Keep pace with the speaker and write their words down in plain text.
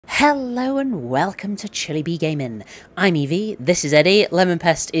Hello and welcome to Chili Bee Gaming. I'm Evie, this is Eddie, Lemon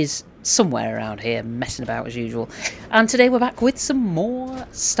Pest is somewhere around here, messing about as usual. And today we're back with some more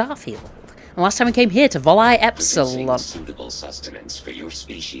Starfield. And last time we came here to Volai Epsilon. Producing suitable sustenance for your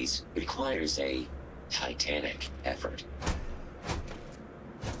species requires a titanic effort.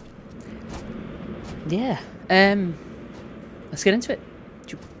 Yeah, let's get into it.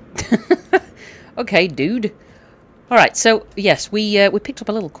 Okay, dude. Alright, so yes, we picked up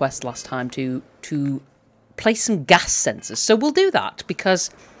a little quest last time to place some gas sensors. So we'll do that because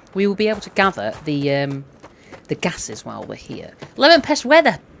we will be able to gather the gases while we're here. Lemon Pest, where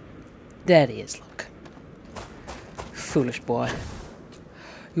the... There he is, look. Foolish boy.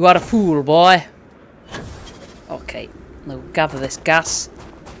 You are a fool, boy. Okay, we'll gather this gas.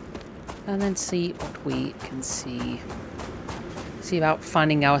 And then see what we can see. See about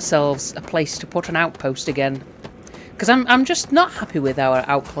finding ourselves a place to put an outpost again. Because I'm just not happy with our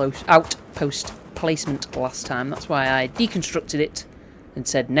outpost placement last time. That's why I deconstructed it and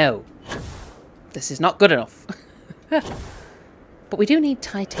said, no, this is not good enough. But we do need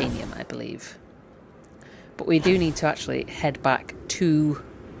titanium, I believe. But we do need to actually head back to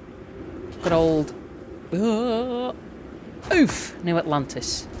good old New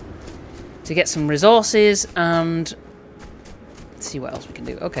Atlantis to get some resources and see what else we can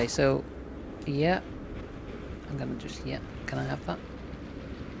do. Okay, so yeah. I'm gonna just, yeah, can I have that?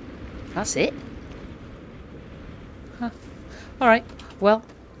 That's it? Huh. Alright, well,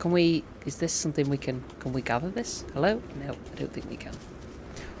 can we, is this something we can we gather this? Hello? No, I don't think we can.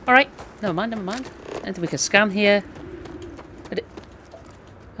 Alright, never mind. Anything we can scan here?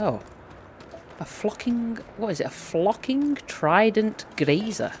 Oh. A flocking, what is it? A flocking trident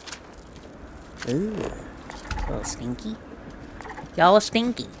grazer. Ooh, a little stinky. Y'all are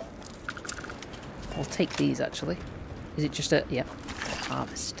stinky. I'll take these, actually. Is it just a... yeah.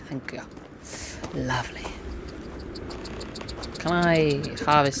 Harvest. Thank you. Lovely. Can I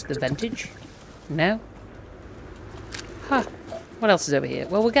harvest the vintage? No? Huh. What else is over here?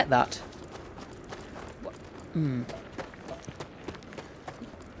 Well, we'll get that.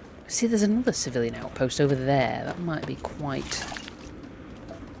 See, there's another civilian outpost over there. That might be quite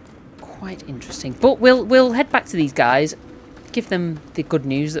interesting. But we'll head back to these guys. Give them the good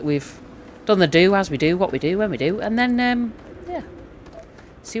news that we've... done the do as we do, what we do, when we do, and then, yeah.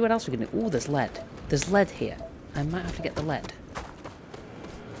 See what else we can do. Ooh, there's lead. There's lead here. I might have to get the lead.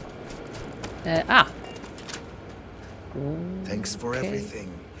 Thanks for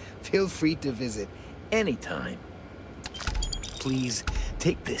everything. Feel free to visit anytime. Please,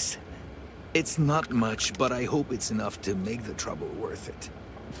 take this. It's not much, but I hope it's enough to make the trouble worth it.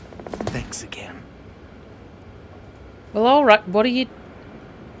 Thanks again. Well, alright, what are you...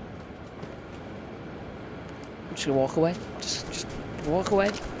 I'm just gonna walk away. Just walk away.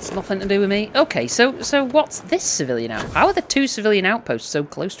 It's nothing to do with me. Okay, so what's this civilian outpost? How are the two civilian outposts so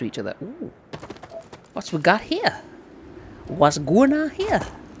close to each other? Ooh. What's we got here? What's going on here?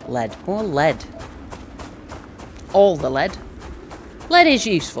 Lead. More lead. All the lead. Lead is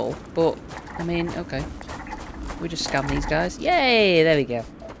useful, but I mean, okay. We just scan these guys. Yay! There we go.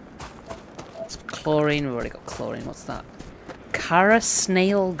 It's chlorine. We've already got chlorine. What's that? Cara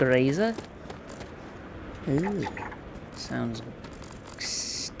snail grazer. Ooh, sounds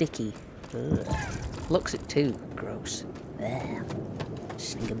sticky. Ugh. Looks it too. Gross. There.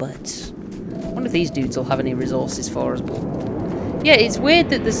 Stinker butts. I wonder if these dudes will have any resources for us, but... yeah, it's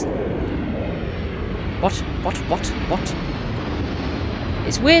weird that there's... What?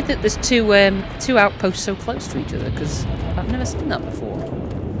 It's weird that there's two outposts so close to each other, because I've never seen that before.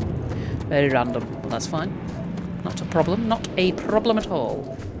 Very random, but that's fine. Not a problem. Not a problem at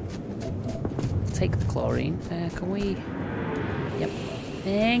all. Take the chlorine. Can we... yep.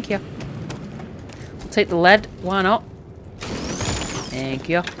 Thank you. We'll take the lead. Why not? Thank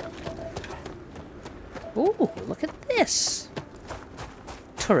you. Ooh, look at this.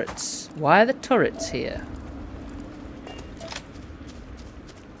 Turrets. Why are the turrets here?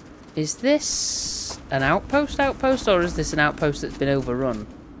 Is this an outpost, or is this an outpost that's been overrun?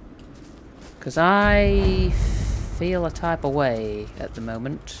 Because I feel a type of way at the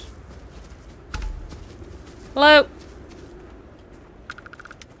moment. Hello?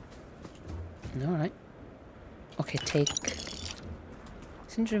 Alright. Okay, take...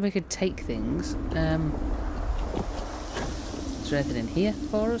 it's interesting we could take things. Is there anything in here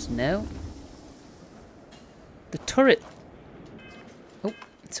for us? No. The turret... oh,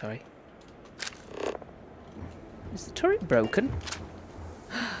 sorry. Is the turret broken?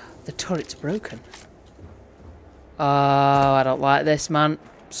 The turret's broken. Oh, I don't like this, man.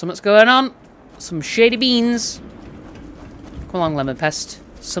 Something's going on. Some shady beans. Come along, Lemon Pest.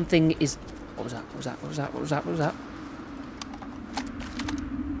 Something is... What was that? What was that? What was that? What was that? What was that?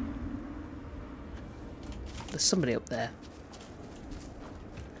 There's somebody up there.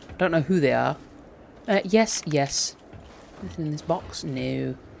 Don't know who they are. Yes, yes. Anything in this box?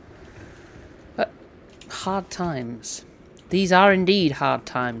 No. Hard times. These are indeed hard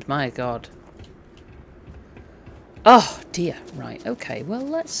times, my god. Oh, dear. Right, okay. Well,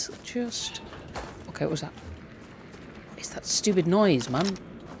 let's just... Okay, what was that? It's that stupid noise, man.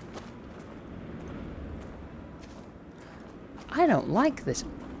 I don't like this.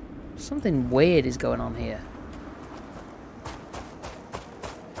 Something weird is going on here.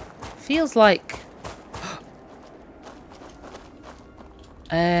 Feels like...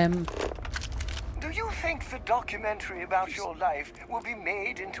 Do you think the documentary about your life will be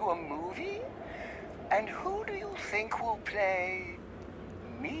made into a movie? And who do you think will play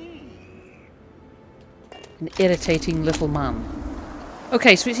me? An irritating little man.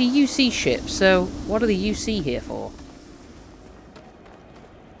 Okay, so it's a UC ship, so what are the UC here for?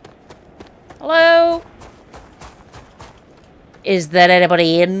 Hello? Is there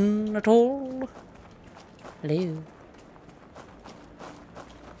anybody in at all? Hello?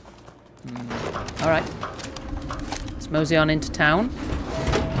 Alright. Let's mosey on into town.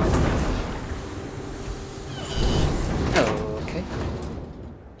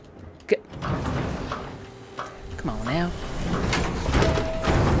 Okay. Come on now.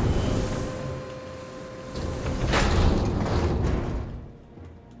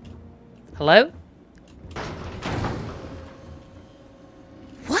 Hello?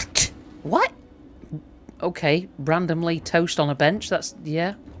 What? What? Okay, randomly toast on a bench, that's...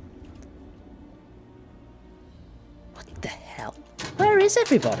 yeah. What the hell? Where is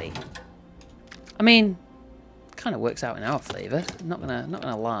everybody? I mean, kind of works out in our flavour, not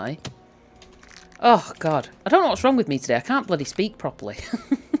gonna lie. Oh, God. I don't know what's wrong with me today, I can't bloody speak properly.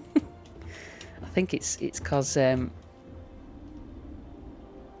 I think it's because... kind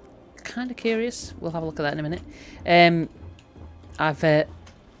of curious. We'll have a look at that in a minute. I've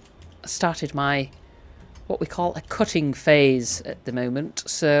started my what we call a cutting phase at the moment,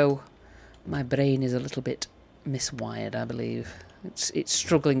 so my brain is a little bit miswired, I believe. It's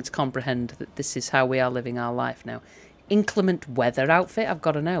struggling to comprehend that this is how we are living our life now. Inclement weather outfit, I've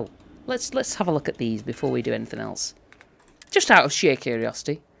got to know. Let's have a look at these before we do anything else. Just out of sheer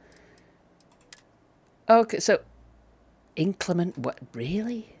curiosity. Okay, so inclement what?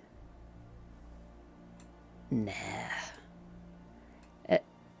 Really? Nah.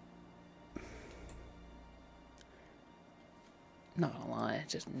 Not gonna lie,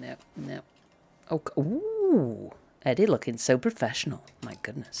 just no. Okay. Ooh, Eddie looking so professional. My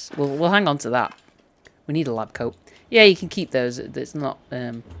goodness. We'll hang on to that. We need a lab coat. Yeah, you can keep those. It's not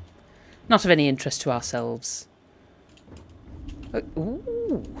of any interest to ourselves.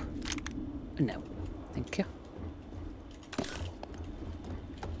 Ooh. No, thank you.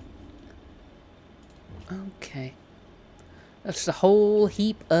 Okay. That's a whole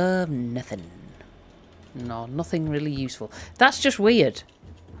heap of nothing. No, nothing really useful. That's just weird.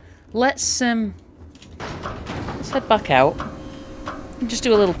 Let's head back out and just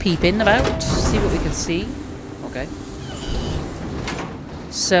do a little peep in about, see what we can see. Okay.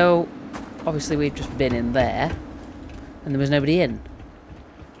 So, obviously we've just been in there, and there was nobody in.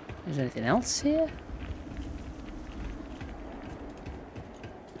 Is there anything else here?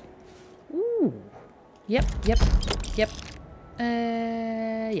 Ooh. Yep. Yep.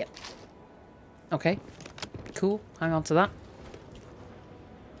 Okay. Cool. Hang on to that.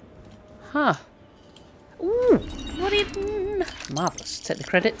 Huh. Ooh. Not even... Marvellous. Take the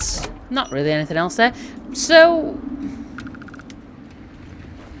credits. Not really anything else there. So...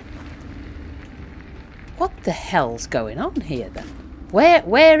 what the hell's going on here, then?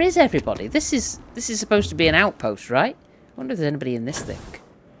 Where is everybody? This is supposed to be an outpost, right? I wonder if there's anybody in this thing.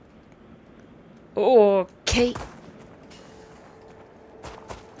 Okay.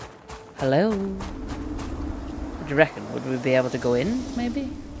 Hello? What do you reckon? Would we be able to go in, maybe?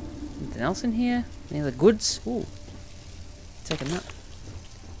 Anything else in here? Any other goods? Ooh. Taking that.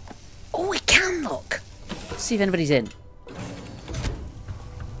 Oh, we can look! Let's see if anybody's in.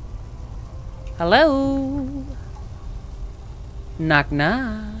 Hello? Knock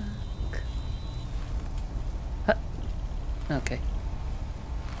knock. Huh. Okay.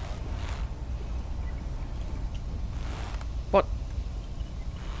 What?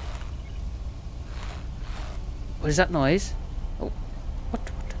 What is that noise? Oh, what?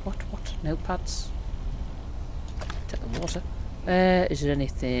 Notepads. Take the water. Is there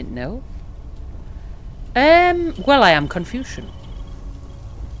anything? No. Well, I am Confucian.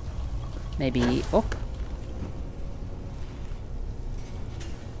 Maybe up.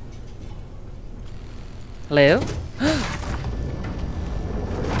 Hello?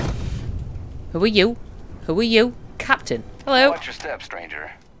 Who are you? Who are you? Captain. Hello? Watch your step,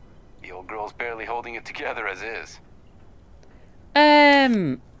 stranger. The old girl's barely holding it together as is.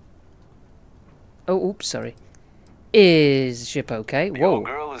 Oh, oops, sorry. Is the ship okay? The Whoa. old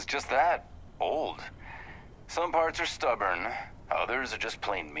girl is just that. Old. Some parts are stubborn. Others are just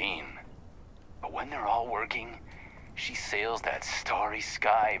plain mean. But when they're all working, she sails that starry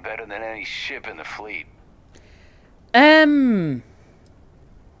sky better than any ship in the fleet. Can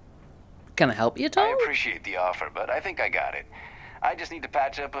I help you at all? I appreciate the offer, but I think I got it. I just need to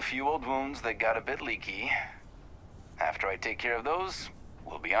patch up a few old wounds that got a bit leaky. After I take care of those,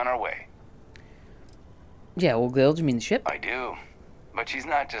 we'll be on our way. Yeah, old girl, do you mean the ship? I do. But she's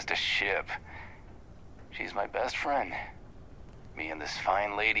not just a ship. She's my best friend. Me and this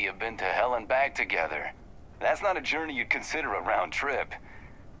fine lady have been to hell and back together. That's not a journey you'd consider a round trip.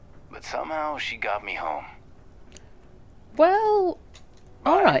 But somehow she got me home. Well,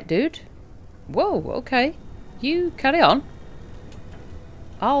 alright, dude. Whoa, okay. You carry on.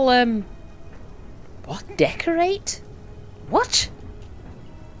 I'll, what? Decorate? What?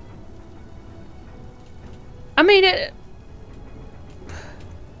 I mean,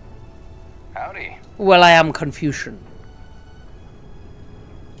 Howdy. well, I am Confucian.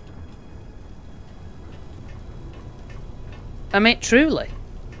 I mean, truly.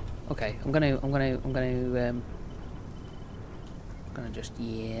 Okay, I'm gonna just,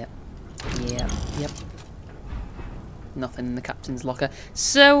 yep. Nothing in the captain's locker.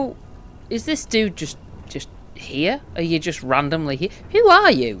 So, is this dude just here? Are you just randomly here? Who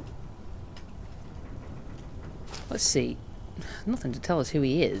are you? Let's see. Nothing to tell us who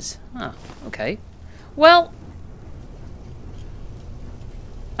he is. Ah, okay. Well,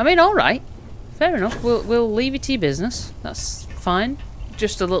 I mean, all right. Fair enough. We'll leave it to your business. That's fine.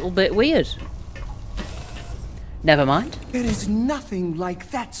 Just a little bit weird. Never mind. There is nothing like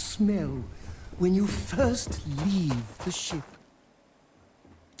that smell when you first leave the ship.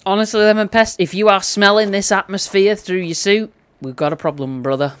 Honestly, Lemon Pest, if you are smelling this atmosphere through your suit, we've got a problem,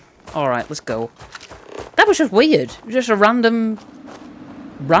 brother. Alright, let's go. That was just weird. Just a random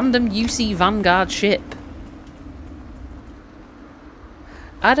UC Vanguard ship.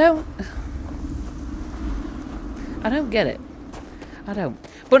 I don't get it. I don't.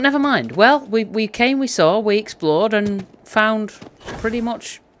 But never mind. Well, we came, we saw, we explored, and found pretty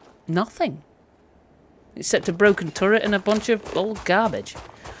much nothing. Except a broken turret and a bunch of old garbage.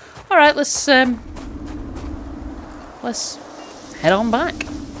 Alright, let's head on back.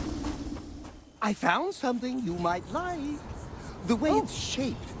 I found something you might like. The way it's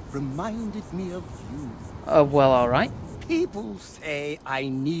shaped reminded me of you. Well, alright. People say I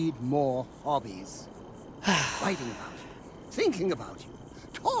need more hobbies. Writing about you, thinking about you,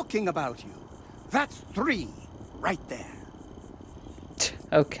 talking about you. That's 3 right there.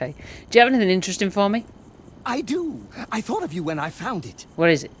 Okay. Do you have anything interesting for me? I do. I thought of you when I found it.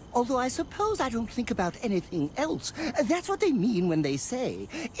 What is it? Although I suppose I don't think about anything else. That's what they mean when they say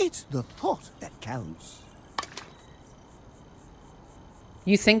it's the thought that counts.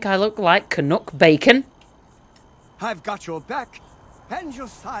 You think I look like Canuck Bacon? I've got your back and your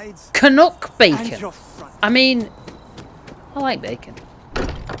sides Canuck and Bacon! your front. I mean, I like bacon.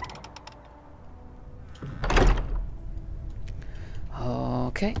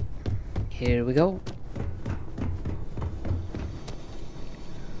 Okay. Here we go.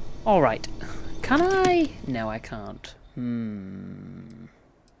 Alright. Can I? No, I can't.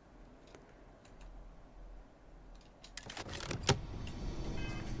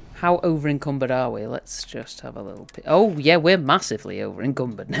 How over-encumbered are we? Let's just have a little... Oh, yeah, we're massively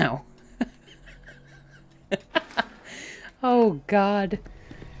over-encumbered now. Oh, God.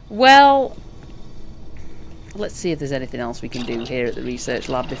 Well, let's see if there's anything else we can do here at the research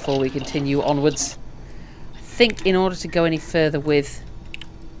lab before we continue onwards. I think in order to go any further with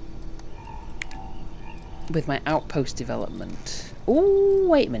my outpost development... Oh,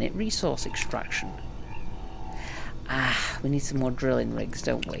 wait a minute. Resource extraction. Ah, we need some more drilling rigs,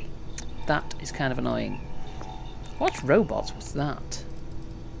 don't we? That is kind of annoying. What's robots? What's that?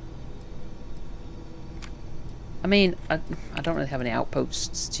 I mean, I don't really have any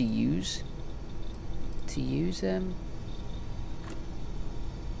outposts to use. To use them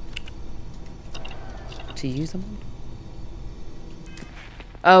on?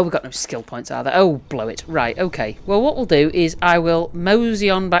 Oh, we've got no skill points, are there? Oh, blow it. Right, okay. Well, what we'll do is I will mosey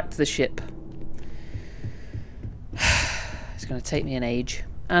on back to the ship. It's going to take me an age.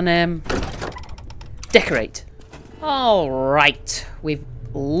 And, decorate. Alright. We've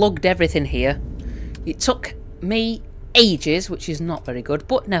lugged everything here. It took me ages, which is not very good,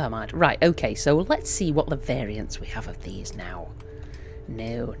 but never mind. Right, okay, so let's see what the variants we have of these now.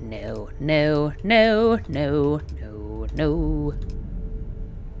 No, no, no, no, no, no, no.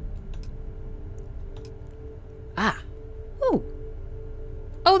 Ah. Oh.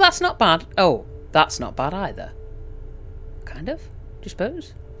 Oh, that's not bad. Oh, that's not bad either. Kind of, do you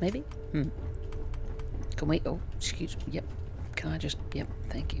suppose? Maybe? Can we... Oh, excuse me. Yep. Can I just... Yep,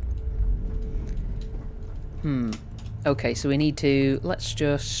 thank you. Okay, so we need to... Let's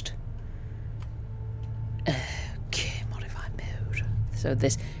just... Okay, modify mode. So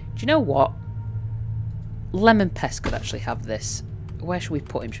this... Do you know what? Lemon Pest could actually have this. Where should we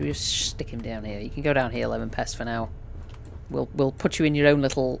put him? Should we just stick him down here? You can go down here, Lemon Pest, for now. We'll put you in your own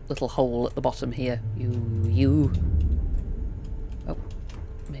little hole at the bottom here. You. Oh,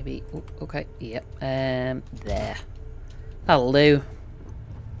 maybe. Oh, okay. Yep. There. That'll do.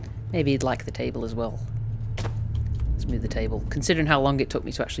 Maybe he'd like the table as well. Let's move the table. Considering how long it took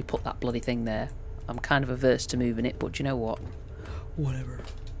me to actually put that bloody thing there, I'm kind of averse to moving it. But you know what? Whatever.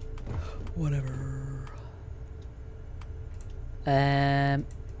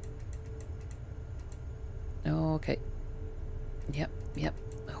 Okay. Yep.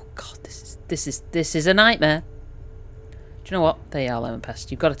 Oh god, this is a nightmare. Do you know what? There you are, Lemon Pest.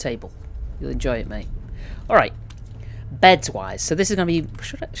 You've got a table. You'll enjoy it, mate. All right. Beds wise, so this is gonna be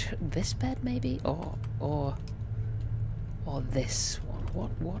should this bed maybe or this one.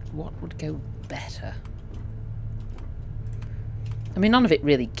 What would go better? I mean, none of it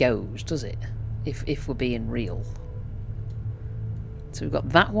really goes, does it? If we're being real. So we've got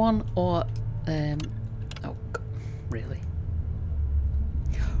that one or oh god, really?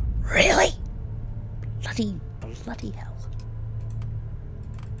 Really? Bloody hell.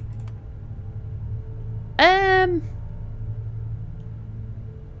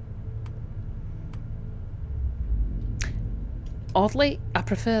 Oddly, I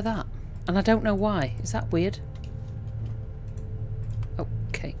prefer that. And I don't know why. Is that weird?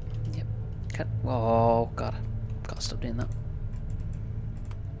 Okay. Yep. Oh, God. Gotta stop doing that.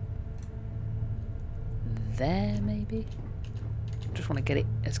 There, maybe? Just want to get it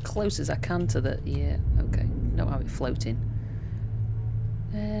as close as I can to the... Yeah, okay. Don't have it floating.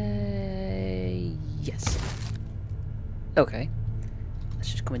 Yes. Okay. Let's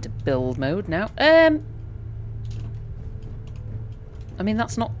just go into build mode now. I mean,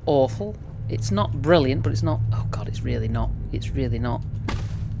 that's not awful. It's not brilliant, but it's not... Oh, God, it's really not. It's really not.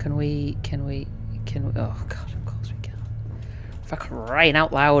 Can we... Oh, God, of course we can. For crying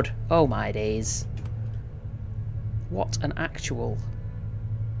out loud. Oh, my days. What an actual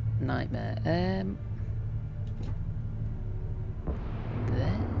nightmare. There,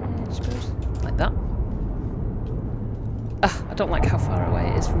 I suppose. Like that. I don't like how far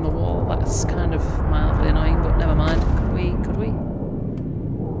away it is from the wall. That's kind of mildly annoying, but never mind. Could we?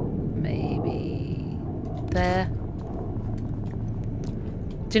 Maybe there.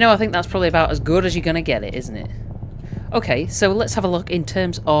 Do you know, I think that's probably about as good as you're going to get it, isn't it? Okay, so let's have a look in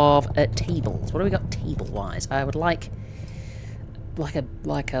terms of tables. What do we got table-wise? I would like a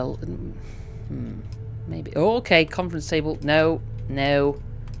maybe. Oh, okay, conference table. No. Oh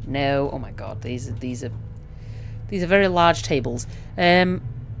my God, these are very large tables. I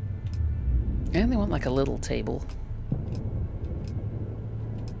only want like a little table.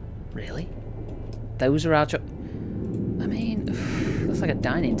 Really? Those are our I mean, that's like a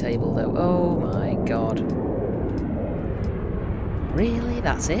dining table though. Oh my God. Really?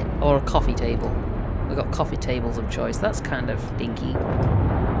 That's it? Or a coffee table? We've got coffee tables of choice. That's kind of dinky.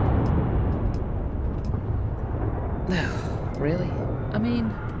 Really? I mean,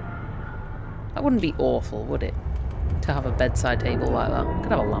 that wouldn't be awful, would it? To have a bedside table like that.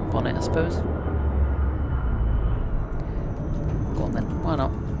 Could have a lamp on it, I suppose. Go on then. Why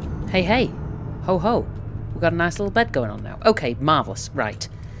not? Hey. Ho ho. We've got a nice little bed going on now. Okay, marvellous. Right.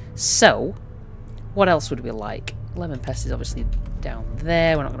 So, what else would we like? Lemon Pest is obviously down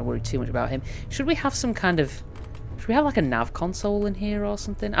there. We're not going to worry too much about him. Should we have some kind of... Should we have like a nav console in here or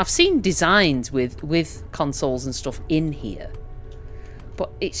something? I've seen designs with consoles and stuff in here.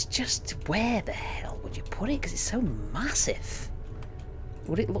 But it's just... Where the hell would you put it? Because it's so massive.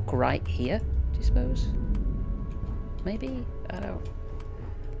 Would it look right here, do you suppose? Maybe? I don't...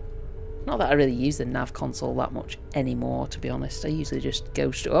 Not that I really use the nav console that much anymore, to be honest. I usually just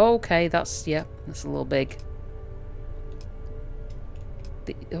go straight... Oh, okay, that's... Yeah, that's a little big.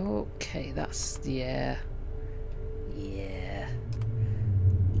 Okay, that's... Yeah.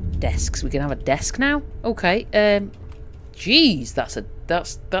 Desks. We can have a desk now? Okay, Jeez,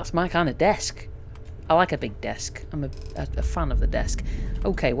 that's my kind of desk. I like a big desk. I'm a fan of the desk.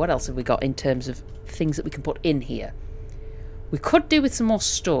 Okay, what else have we got in terms of things that we can put in here? We could do with some more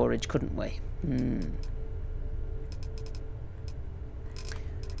storage, couldn't we?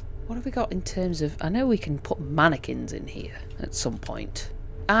 What have we got in terms of... I know we can put mannequins in here at some point.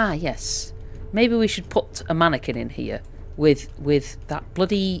 Ah, yes. Maybe we should put a mannequin in here with that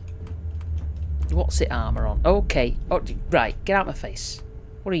bloody... What's it armour on? Okay. Oh, right, get out of my face.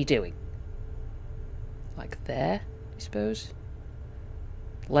 What are you doing? Like there, I suppose.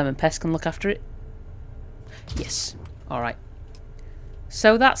 Lemon Pest can look after it. Yes. Alright.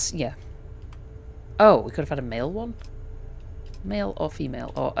 So that's... yeah. Oh, we could have had a male one. Male or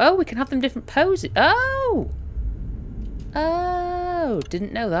female. Or... oh, we can have them different poses. Oh! Oh,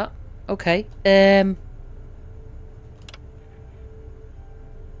 didn't know that. Okay.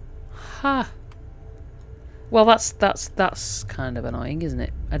 Huh. Well, that's kind of annoying, isn't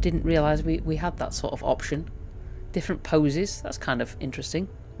it? I didn't realise we had that sort of option. Different poses. That's kind of interesting.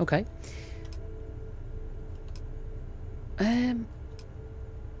 Okay. I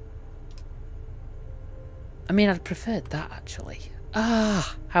mean, I'd preferred that, actually.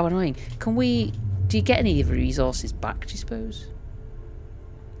 Ah, how annoying. Can we... do you get any of the resources back, do you suppose?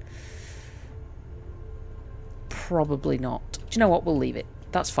 Probably not. Do you know what? We'll leave it.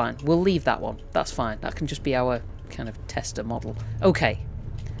 That's fine. We'll leave that one. That's fine. That can just be our kind of tester model. Okay.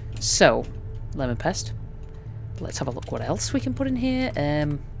 So, Lemon Pest. Let's have a look what else we can put in here.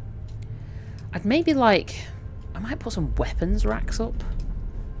 I'd maybe like... I might put some weapons racks up.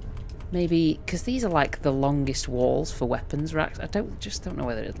 Maybe... because these are like the longest walls for weapons racks. I just don't know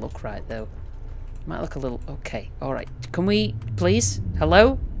whether it'd look right, though. Might look a little... okay. Alright. Can we... please?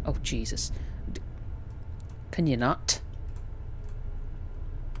 Hello? Oh, Jesus. Can you not?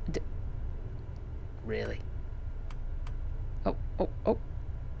 Really? Oh, oh, oh.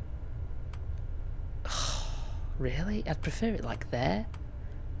 Really? I'd prefer it like there.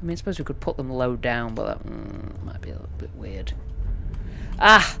 I mean, I suppose we could put them low down, but that might be a little bit weird.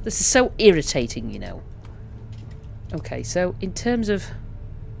 Ah, this is so irritating, you know. Okay, so in terms of...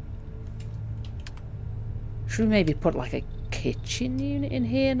 should we maybe put like a kitchen unit in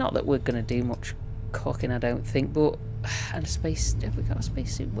here? Not that we're going to do much cooking, I don't think, but... and a space... have we got a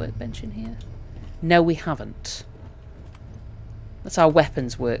spacesuit workbench in here? No, we haven't. That's our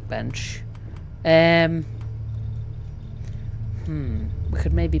weapons workbench. We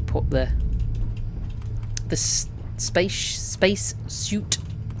could maybe put the space suit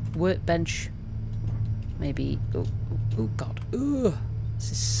workbench. Maybe. Oh God. Ugh.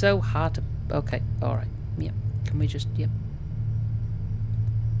 This is so hard to. Okay. All right. Yep. Can we just? Yep.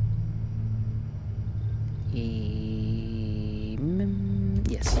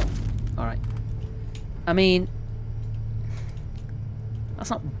 Yes. All right. I mean, that's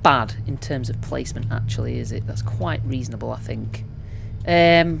not bad in terms of placement, actually, is it? That's quite reasonable, I think.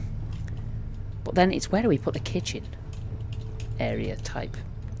 But then it's where do we put the kitchen area type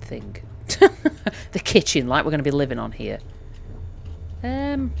thing? The kitchen, like we're going to be living on here.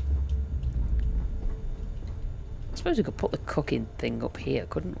 I suppose we could put the cooking thing up here,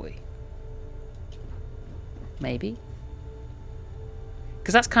 couldn't we? Maybe.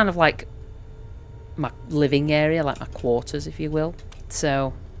 Because that's kind of like my living area, like my quarters, if you will.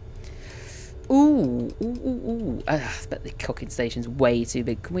 So, ooh. I bet the cooking station's way too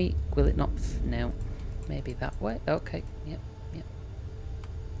big. Can we? Will it not? No. Maybe that way. Okay. Yep.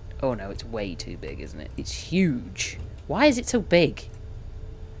 Oh no, it's way too big, isn't it? It's huge. Why is it so big?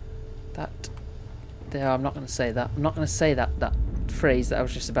 I'm not going to say that. I'm not going to say that phrase that I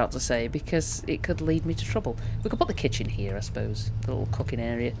was just about to say because it could lead me to trouble. We could put the kitchen here, I suppose. The little cooking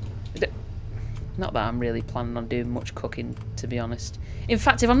area. Not that I'm really planning on doing much cooking, to be honest. In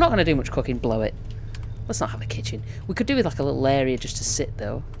fact, if I'm not going to do much cooking, blow it. Let's not have a kitchen. We could do with like a little area just to sit,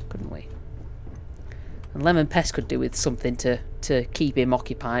 though, couldn't we? And Lemon Pest could do with something to keep him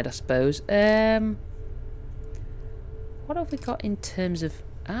occupied, I suppose. What have we got in terms of...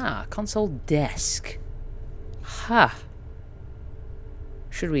 ah, console desk. Ha!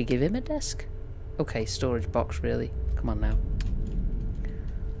 Should we give him a desk? Okay, storage box, really. Come on now.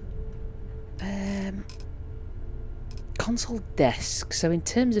 Console desk. So in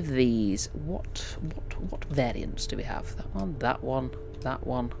terms of these, what variants do we have? That one, that one, that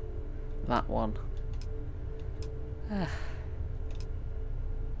one, that one. I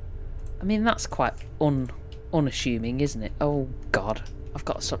mean, that's quite unassuming, isn't it? Oh God, I've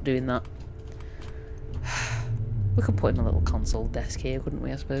got to stop doing that. We could put him a little console desk here, couldn't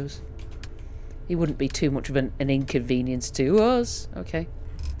we? I suppose he wouldn't be too much of an inconvenience to us. Okay.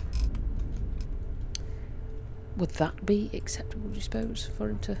 Would that be acceptable, do you suppose, for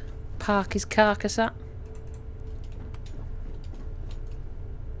him to park his carcass at?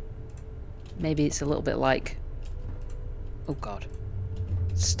 Maybe it's a little bit like Oh god.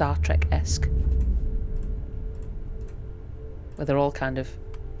 Star Trek-esque. Where they're all kind of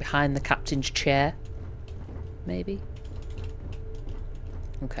behind the captain's chair. Maybe?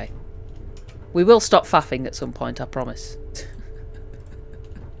 Okay. We will stop faffing at some point, I promise.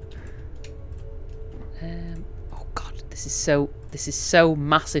 Oh god, this is so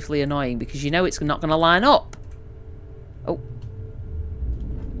massively annoying because you know it's not going to line up. Oh.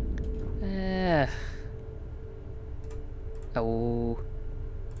 Oh.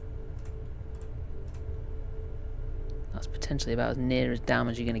 That's potentially about as near as damn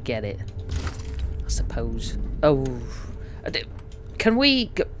as you're going to get it. I suppose. Oh. Can we...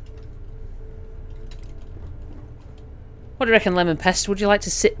 go... What do you reckon, Lemon Pest? Would you like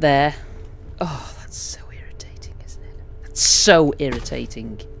to sit there? Oh, that's so irritating, isn't it? That's so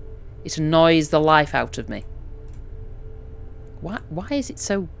irritating. It annoys the life out of me. Why is it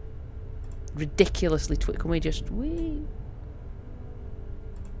so ridiculously Can we just... Wee?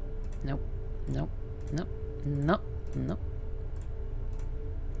 Nope. Nope. Nope. Nope. Nope.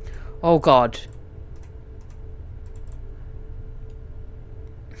 Oh, God.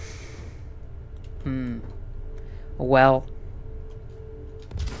 Well.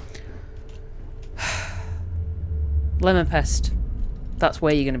 Lemon Pest. That's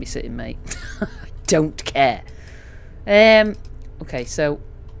where you're going to be sitting, mate. I don't care. Okay, so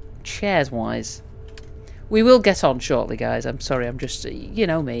chairs-wise, we will get on shortly, guys. I'm sorry, I'm just, you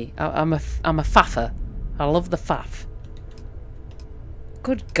know me. I'm a faffer. I love the faff.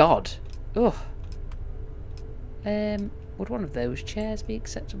 Good God. Ugh. Would one of those chairs be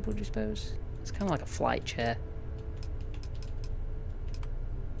acceptable, do you suppose? It's kind of like a flight chair.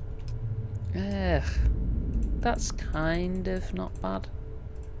 Ugh. That's kind of not bad.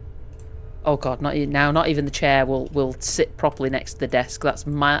 Oh god, not even the chair will sit properly next to the desk.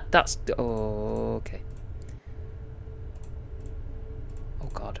 Oh, okay. Oh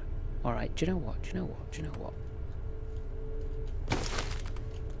god. All right. Do you know what?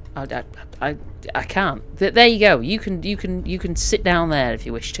 I can't. There you go. You can sit down there if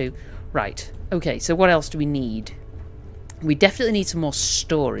you wish to. Right. Okay. So what else do we need? We definitely need some more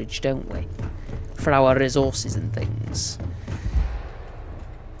storage, don't we? For our resources and things.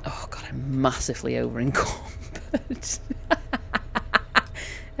 Oh god, I'm massively over encumbered.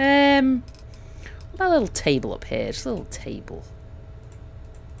 What about a little table up here? Just a little table.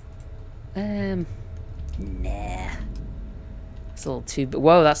 Nah. It's a little too big.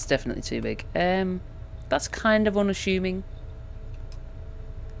 Whoa, that's definitely too big. That's kind of unassuming.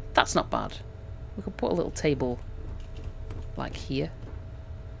 That's not bad. We could put a little table like here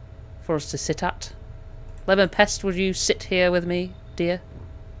for us to sit at. Lemon Pest, would you sit here with me, dear?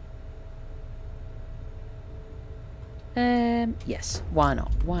 Yes. Why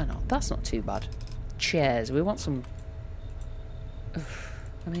not? Why not? That's not too bad. Chairs. We want some...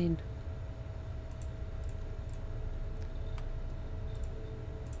 I mean...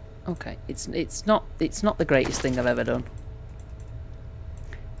 Okay. It's not the greatest thing I've ever done.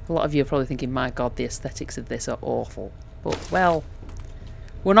 A lot of you are probably thinking, my god, the aesthetics of this are awful. But, well...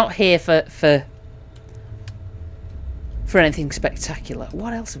 We're not here for anything spectacular.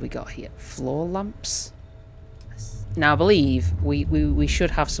 What else have we got here? Floor lamps? Now, I believe we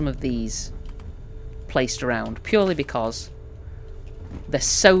should have some of these placed around, purely because they're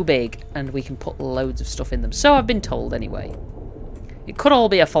so big and we can put loads of stuff in them. So I've been told, anyway. It could all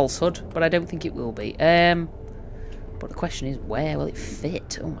be a falsehood, but I don't think it will be. But the question is, where will it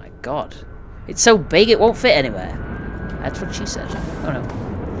fit? Oh my god. It's so big it won't fit anywhere. That's what she said. Oh no.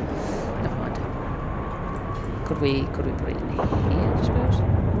 Never mind. Could we put it in here, I suppose?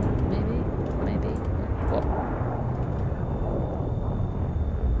 Maybe. What?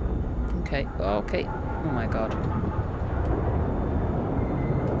 Okay. Okay. Oh my god.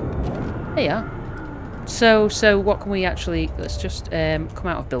 There you are. So what can we actually... Let's just come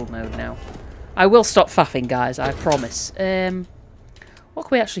out of build mode now. I will stop faffing, guys, I promise. What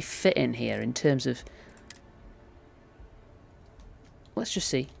can we actually fit in here in terms of... Let's just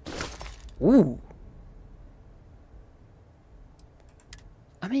see. Ooh.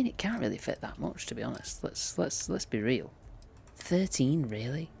 I mean, it can't really fit that much, to be honest. Let's be real. 13,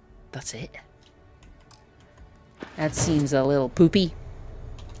 really? That's it? That seems a little poopy.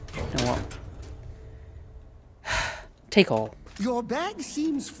 You know what? Take all. Your bag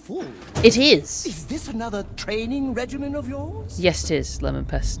seems full. It is. Is this another training regimen of yours? Yes, it is, Lemon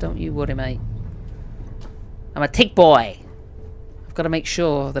Pest. Don't you worry, mate. I'm a tick boy. I've got to make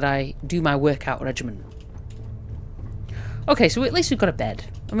sure that I do my workout regimen. Okay, so at least we've got a bed.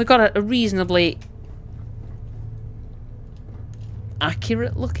 And we've got a reasonably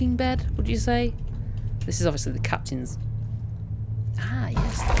accurate looking bed, would you say? This is obviously the captain's Ah,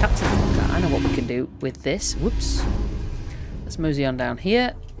 yes, the captain's lookout. I know what we can do with this. Whoops. Let's mosey on down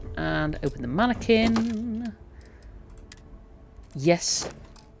here and open the mannequin. Yes.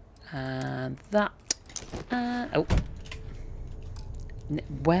 And that. Oh.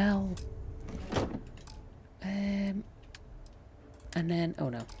 Well. And then, oh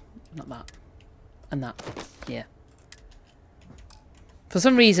no, not that. And that. Yeah. For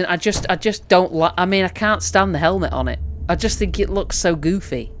some reason, I just don't like. I mean, I can't stand the helmet on it. I just think it looks so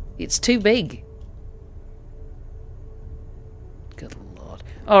goofy. It's too big. Good lord.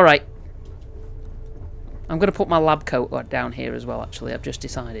 All right. I'm gonna put my lab coat down here as well. Actually, I've just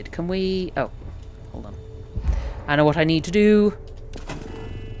decided. Can we? Oh, hold on. I know what I need to do.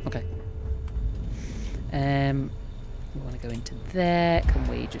 Okay. We want to go into there. Can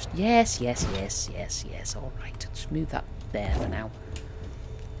we just? Yes. All right. Just move that there for now.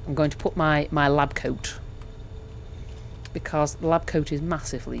 I'm going to put my lab coat, because the lab coat is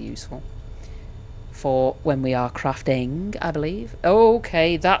massively useful for when we are crafting, I believe.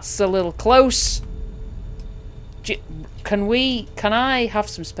 Okay, that's a little close. Can I have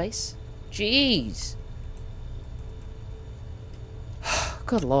some space? Jeez.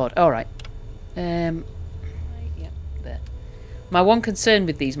 Good lord. Alright. Yeah, there. My one concern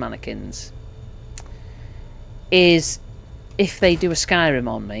with these mannequins is if they do a Skyrim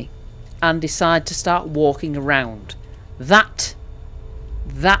on me and decide to start walking around. That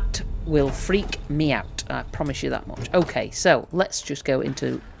will freak me out. I promise you that much. Okay, so let's just go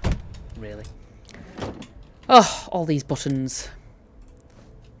into... Really? Oh, all these buttons.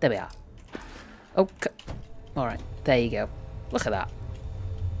 There we are. Okay. Alright, there you go. Look at that.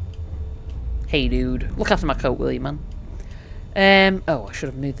 Hey, dude. Look after my coat, will you, man? Oh, I should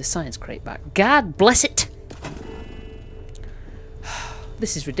have moved the science crate back. God bless it!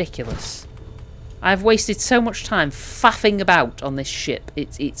 This is ridiculous. I've wasted so much time faffing about on this ship.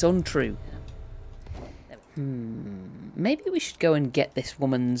 It's untrue. Maybe we should go and get this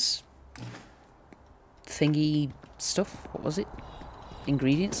woman's thingy stuff. What was it?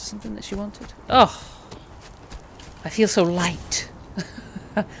 Ingredients or something that she wanted? Oh, I feel so light.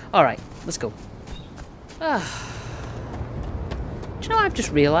 Alright, let's go. Do you know what I've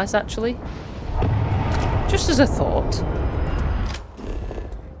just realised, actually? Just as a thought.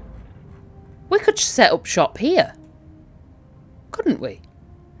 We could set up shop here. Couldn't we?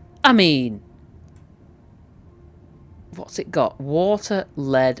 I mean... What's it got? Water,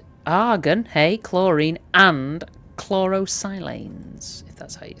 lead, argon, hey, chlorine, and chlorosilanes, if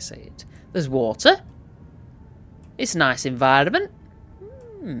that's how you say it. There's water. It's a nice environment.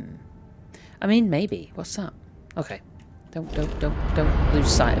 I mean, maybe. What's that? Okay. Don't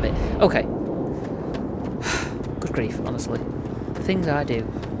lose sight of it. Okay. Good grief, honestly. The things I do.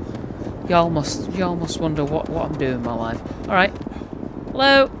 Y'all must wonder what I'm doing in my life. Alright.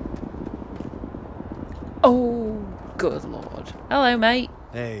 Hello. Oh, good lord. Hello, mate.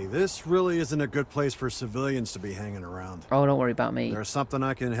 Hey, this really isn't a good place for civilians to be hanging around. Oh, don't worry about me. There's something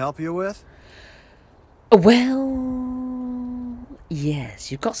I can help you with? Well,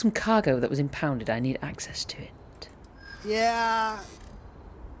 yes. You've got some cargo that was impounded. I need access to it. Yeah.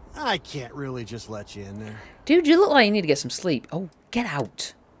 I can't really just let you in there. Dude, you look like you need to get some sleep. Oh, get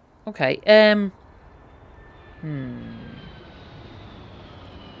out. Okay, yeah.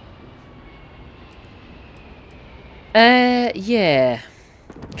 You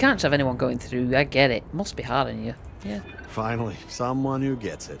can't just have anyone going through. I get it. Must be hard on you. Yeah. Finally, someone who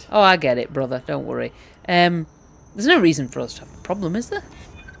gets it. Oh, I get it, brother. Don't worry. There's no reason for us to have a problem, is there?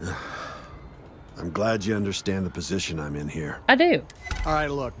 I'm glad you understand the position I'm in here. I do. All right,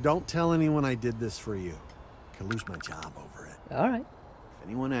 look, don't tell anyone I did this for you. I could lose my job over it. All right. If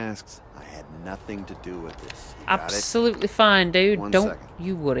anyone asks, I had nothing to do with this. You got it? Absolutely fine, dude. One Don't second.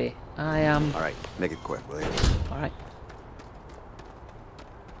 you worry. I am... All right, make it quick, will you? All right.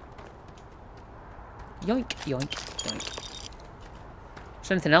 Yoink, yoink, yoink. Is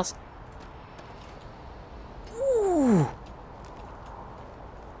there anything else? Ooh.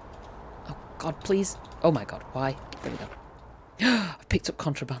 Oh, God, please. Oh, my God. Why? There we go. I've picked up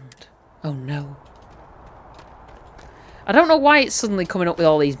contraband. Oh, no. I don't know why it's suddenly coming up with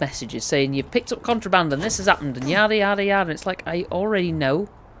all these messages saying you've picked up contraband and this has happened and yada, yada, yada. And it's like, I already know.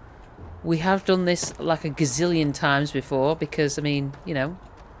 We have done this like a gazillion times before because, I mean, you know,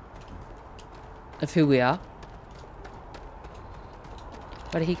 of who we are.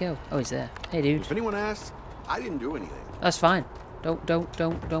 Where did he go? Oh, he's there. Hey, dude. If anyone asks, I didn't do anything. That's fine.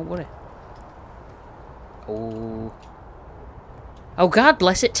 Don't worry. Oh. Oh, God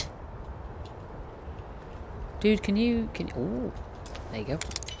bless it. Dude, can you... Oh, there you go.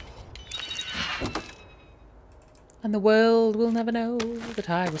 And the world will never know that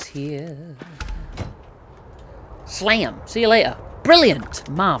I was here. Slam. See you later. Brilliant.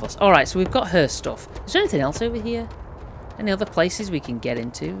 Marvellous. Alright, so we've got her stuff. Is there anything else over here? Any other places we can get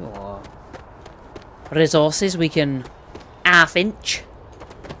into? Or resources we can half-inch?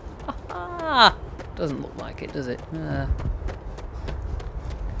 Ah, doesn't look like it, does it?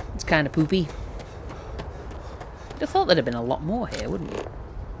 It's kind of poopy. You'd have thought there'd have been a lot more here, wouldn't you?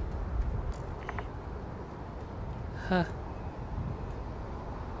 Huh.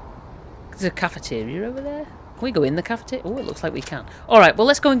 There's a cafeteria over there. Can we go in the cafeteria? Oh, it looks like we can. Alright, well,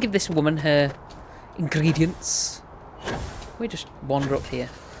 let's go and give this woman her ingredients. We just wander up here.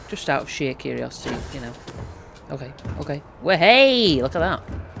 Just out of sheer curiosity, you know. Okay, okay. Well, hey, look at that.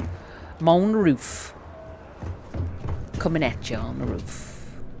 I'm on the roof. Coming at you on the roof.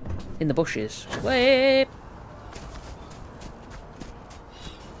 In the bushes. Wait.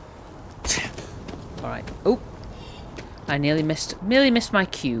 Alright. Oh. I nearly missed my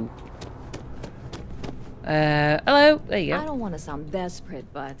cue. Hello. There you go. I don't want to sound desperate,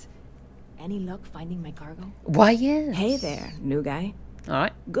 but any luck finding my cargo? Why, yes. Hey there, new guy.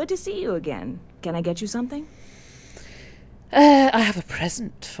 Alright. Good to see you again. Can I get you something? I have a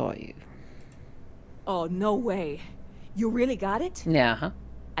present for you. Oh, no way. You really got it? Yeah, huh?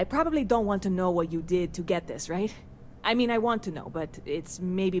 I probably don't want to know what you did to get this, right? I mean, I want to know, but it's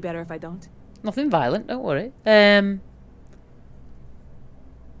maybe better if I don't. Nothing violent, don't worry.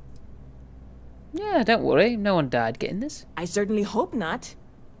 Yeah, don't worry. No one died getting this. I certainly hope not.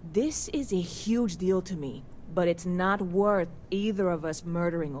 This is a huge deal to me, but it's not worth either of us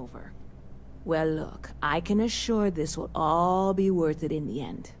murdering over. Well, look, I can assure this will all be worth it in the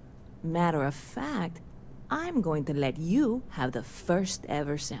end. Matter of fact, I'm going to let you have the first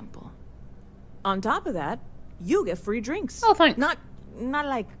ever sample. On top of that, you get free drinks. Oh, thanks. Not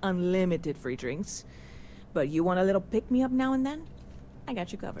like unlimited free drinks, but you want a little pick-me-up now and then? I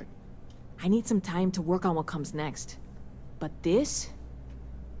got you covered. I need some time to work on what comes next. But this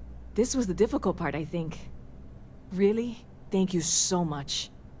was the difficult part, I think. Really? Thank you so much.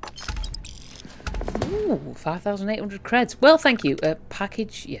 Ooh, 5,800 creds. Well, thank you.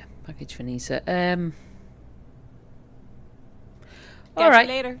 Package, yeah, package for Nisa. All right.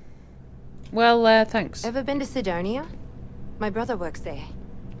 You later. Well, thanks. Ever been to Sidonia? My brother works there.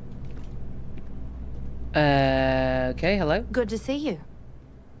 Okay, hello. Good to see you.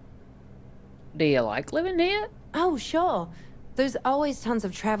 Do you like living here? Oh, sure. There's always tons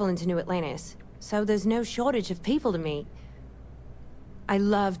of travel into New Atlantis, so there's no shortage of people to meet. I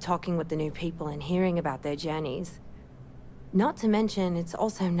love talking with the new people and hearing about their journeys. Not to mention, it's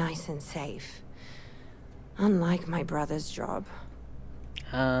also nice and safe. Unlike my brother's job.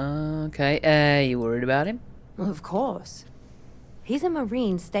 Okay. You worried about him? Well, of course. He's a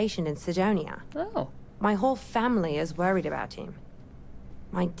Marine stationed in Sidonia. Oh. My whole family is worried about him.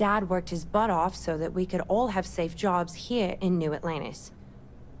 My dad worked his butt off so that we could all have safe jobs here in New Atlantis.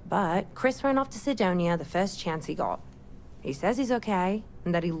 But Chris ran off to Sidonia the first chance he got. He says he's okay,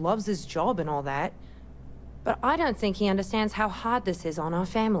 and that he loves his job and all that. But I don't think he understands how hard this is on our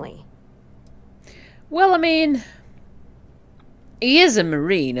family. Well, I mean, he is a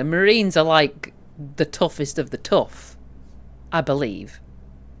Marine, and Marines are like the toughest of the tough, I believe.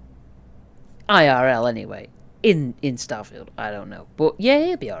 IRL, anyway. In Starfield, I don't know. But yeah,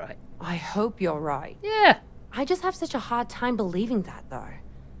 he'll be alright. I hope you're right. Yeah. I just have such a hard time believing that, though.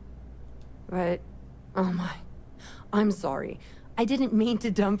 But, oh my, I'm sorry. I didn't mean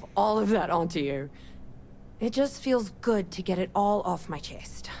to dump all of that onto you. It just feels good to get it all off my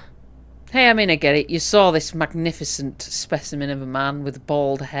chest. Hey, I mean, I get it. You saw this magnificent specimen of a man with a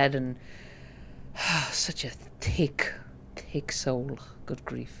bald head and such a thick soul. Good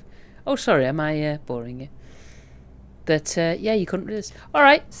grief. Oh, sorry, am I boring you? But, yeah, you couldn't resist.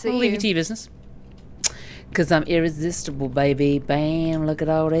 Alright, we'll leave you to your business. Because I'm irresistible, baby. Bam, look at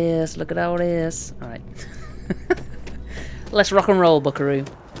all this. Look at all this. Alright. Let's rock and roll, buckaroo.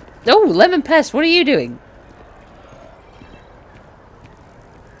 Oh, Lemon Pest, what are you doing?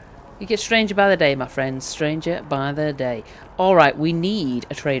 You get stranger by the day, my friends. Stranger by the day. Alright, we need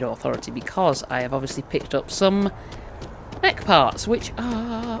a trade authority because I have obviously picked up some mech parts, which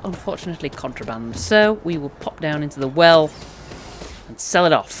are unfortunately contraband. So we will pop down into the well and sell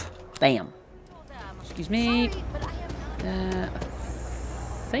it off. Bam. Excuse me. I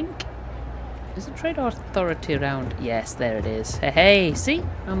think... Is the trade authority around? Yes, there it is. Hey, hey, see?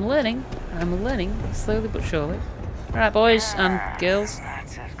 I'm learning. Slowly but surely. Alright, boys and girls.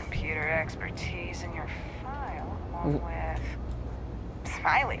 Lots of computer expertise in your file, along with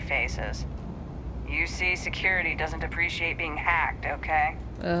smiley faces. UC security doesn't appreciate being hacked, okay?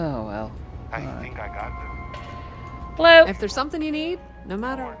 Oh, well. I think I got them. Hello. If there's something you need, no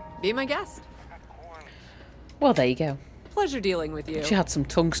matter, be my guest. Well, there you go. Pleasure dealing with you. She had some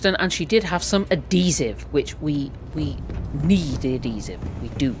tungsten, and she did have some adhesive, which we need adhesive. We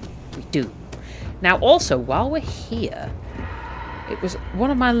do. Now, also, while we're here, it was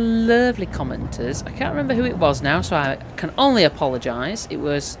one of my lovely commenters. I can't remember who it was now, so I can only apologise. It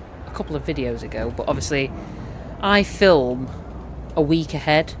was a couple of videos ago, but obviously I film a week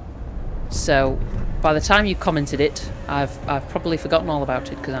ahead, so by the time you commented it, I've probably forgotten all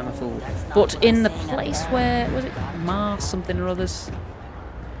about it because I'm a fool. But in the place where was it, Mars something or others,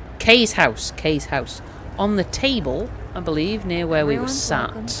 Kay's house, on the table, I believe, near where we were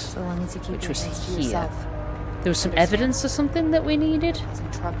sat, which was here. There was some evidence or something that we needed.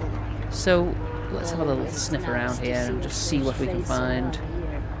 So let's have a little sniff around here and just see what we can find.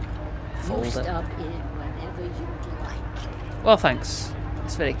 Folder. Well, thanks.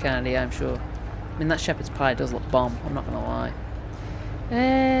 It's very kind of you, I'm sure. I mean, that shepherd's pie does look bomb, I'm not going to lie.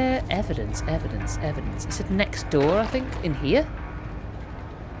 Evidence. Is it next door, I think? In here?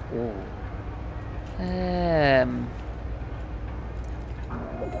 Oh.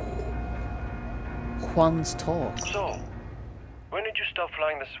 Juan's talk. So, when did you stop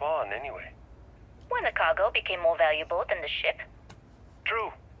flying the Swan, anyway? When the cargo became more valuable than the ship.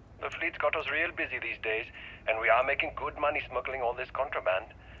 True. The fleet's got us real busy these days, and we are making good money smuggling all this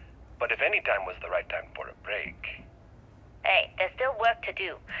contraband. But if any time was the right time for a break... Hey, there's still work to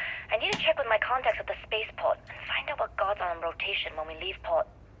do. I need to check with my contacts at the spaceport and find out what guards are on rotation when we leave port.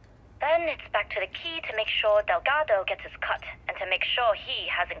 Then it's back to the key to make sure Delgado gets his cut, and to make sure he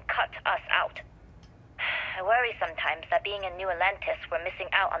hasn't cut us out. I worry sometimes that being in New Atlantis, we're missing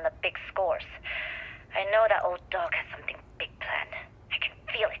out on the big scores. I know that old dog has something big planned. I can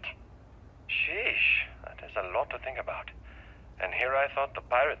feel it. Sheesh, that is a lot to think about. And here I thought the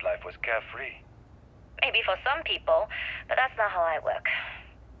pirate life was carefree. Maybe for some people, but that's not how I work.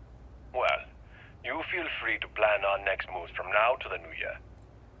 Well, you feel free to plan our next moves from now to the new year.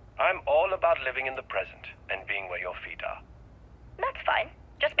 I'm all about living in the present and being where your feet are. That's fine.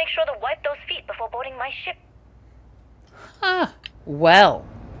 Just make sure to wipe those feet before boarding my ship. Ah, well.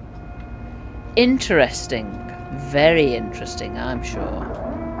 Interesting. Very interesting, I'm sure.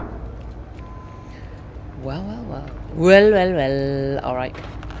 Well. Alright.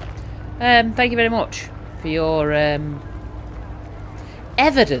 Thank you very much for your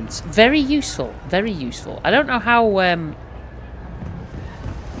evidence. Very useful. I don't know how we're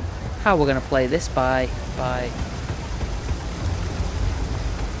going to play this by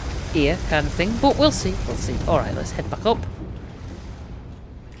ear kind of thing, but we'll see. Alright, let's head back up.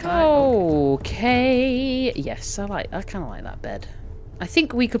 Okay. Yes, I kind of like that bed. I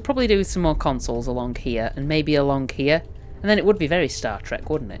think we could probably do with some more consoles along here, and maybe along here, and then it would be very Star Trek,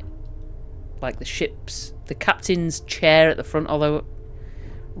 wouldn't it? Like the captain's chair at the front, although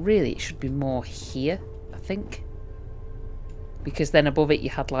really it should be more here, I think. Because then above it you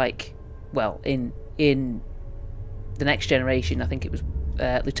had like, well, in the Next Generation, I think it was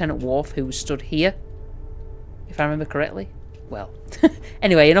Lieutenant Worf who was stood here, if I remember correctly. Well,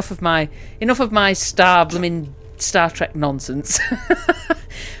 anyway, enough of my Star Trek nonsense.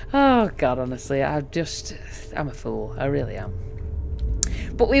 Oh God, honestly, I'm a fool. I really am.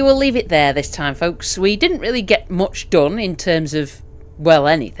 But we will leave it there this time, folks. We didn't really get much done in terms of, well,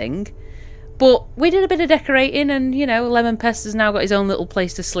 anything. But we did a bit of decorating, and, you know, Lemon Pest has now got his own little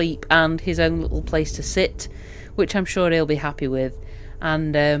place to sleep and his own little place to sit, which I'm sure he'll be happy with.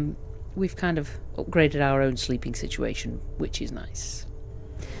 And we've kind of upgraded our own sleeping situation, which is nice.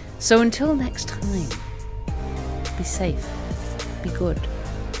 So until next time, be safe, be good,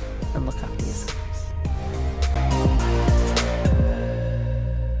 and look after yourself.